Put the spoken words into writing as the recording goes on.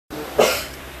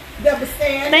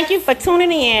Thank you for tuning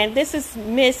in. This is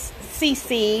Miss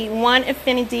CC, One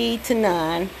Affinity to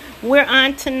None. We're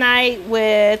on tonight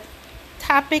with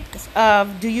topics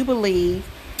of do you believe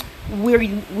we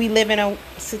live in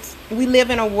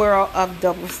a world of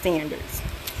double standards.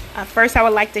 First, I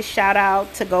would like to shout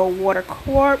out to Goldwater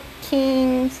Corp,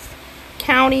 Kings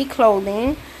County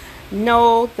Clothing,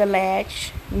 Know the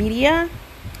Latch Media,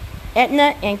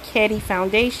 Etna and Ketty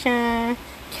Foundation,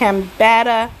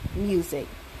 Cambata Music.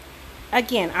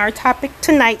 Again, our topic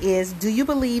tonight is, do you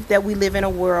believe that we live in a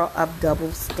world of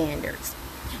double standards?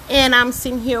 And I'm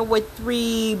sitting here with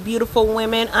three beautiful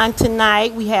women on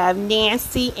tonight. We have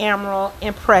Nancy, Emerald,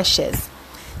 and Precious.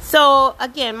 So,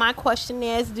 again, my question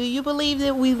is, do you believe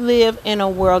that we live in a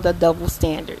world of double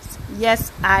standards?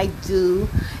 Yes, I do.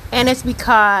 And it's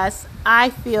because I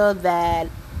feel that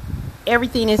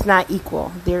everything is not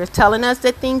equal. They're telling us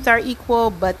that things are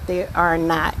equal, but they are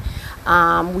not.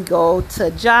 We go to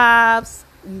jobs,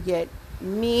 you get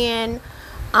men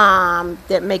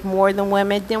that make more than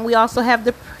women. Then we also have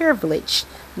the privilege.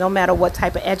 No matter what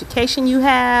type of education you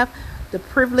have, the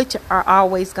privilege are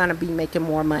always going to be making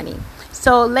more money.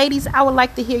 So, ladies, I would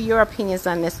like to hear your opinions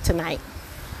on this tonight.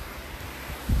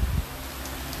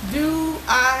 Do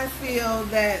I feel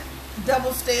that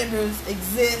double standards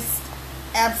exist?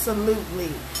 Absolutely.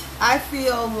 I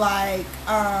feel like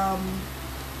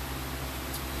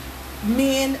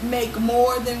men make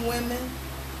more than women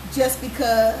just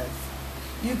because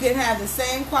you can have the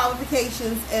same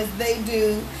qualifications as they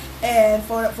do, and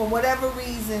for whatever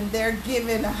reason they're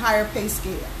given a higher pay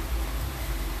scale.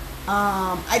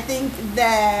 I think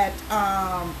that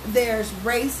there's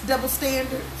race double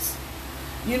standards.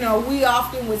 You know, we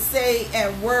often would say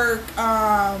at work,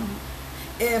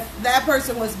 if that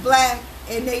person was black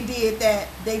and they did that,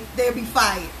 they'd be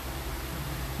fired.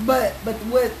 But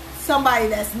with somebody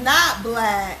that's not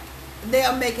black,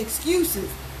 they'll make excuses.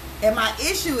 And my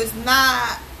issue is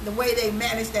not the way they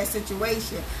manage that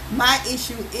situation. My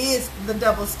issue is the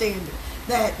double standard.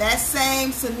 That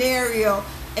same scenario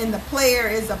and the player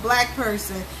is a black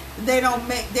person, they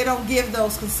don't give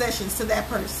those concessions to that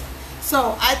person.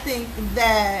 So I think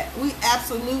that we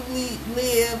absolutely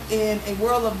live in a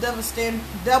world of double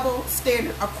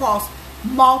standard across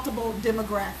multiple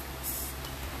demographics.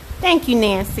 Thank you,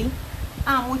 Nancy.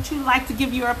 Would you like to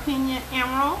give your opinion,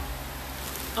 Emerald?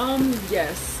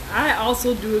 Yes. I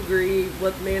also do agree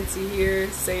with Nancy here,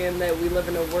 saying that we live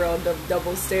in a world of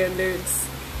double standards,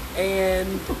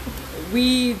 and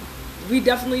we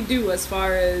definitely do as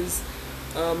far as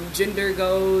gender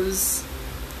goes.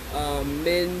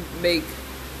 Men make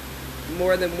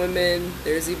more than women.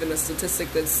 There's even a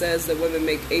statistic that says that women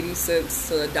make 80 cents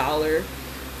to the dollar.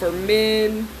 For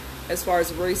men, as far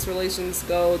as race relations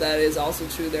go, that is also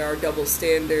true. There are double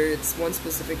standards. One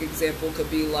specific example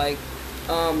could be like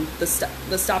the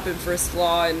stop and frisk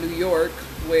law in New York,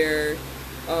 where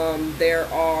there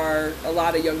are a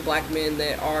lot of young black men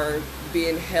that are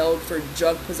being held for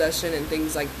drug possession and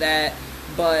things like that.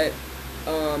 But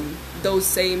those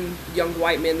same young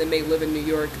white men that may live in New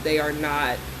York, they are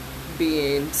not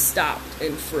being stopped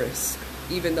and frisked,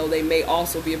 even though they may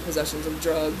also be in possession of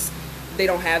drugs. They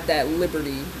don't have that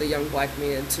liberty, the young black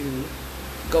men, to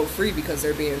go free because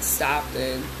they're being stopped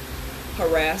and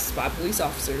harassed by police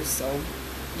officers. So,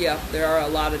 yeah, there are a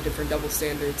lot of different double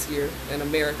standards here in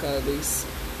America, at least.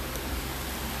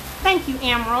 Thank you,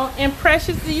 Emerald. And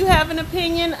Precious, do you have an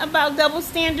opinion about double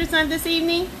standards on this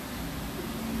evening?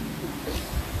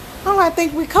 Oh, I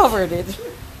think we covered it.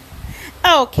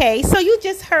 Okay, so you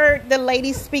just heard the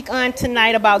ladies speak on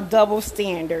tonight about double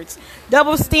standards.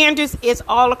 Double standards is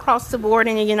all across the board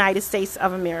in the United States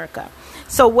of America.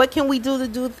 So what can we do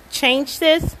to change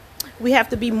this? We have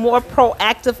to be more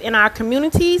proactive in our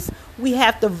communities. We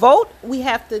have to vote. We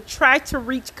have to try to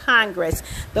reach Congress.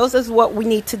 Those is what we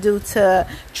need to do to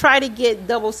try to get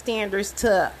double standards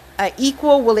to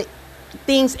equal. Will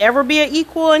things ever be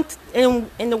equal in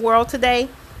the world today?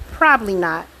 Probably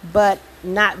not. But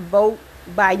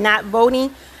by not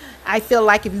voting, I feel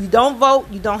like if you don't vote,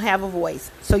 you don't have a voice.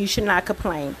 So you should not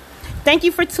complain. Thank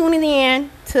you for tuning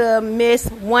in to Miss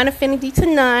One Affinity to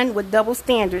None with Double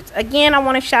Standards. Again, I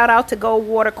want to shout out to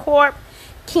Goldwater Corp,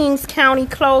 Kings County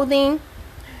Clothing,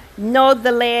 Know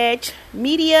the Ledge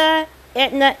Media,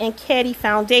 Etna and Ketty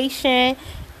Foundation,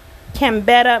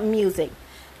 Cambata Music.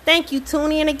 Thank you.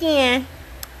 Tune in again.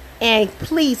 And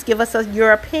please give us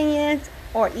your opinions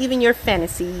or even your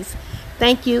fantasies.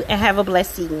 Thank you and have a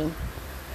blessed evening.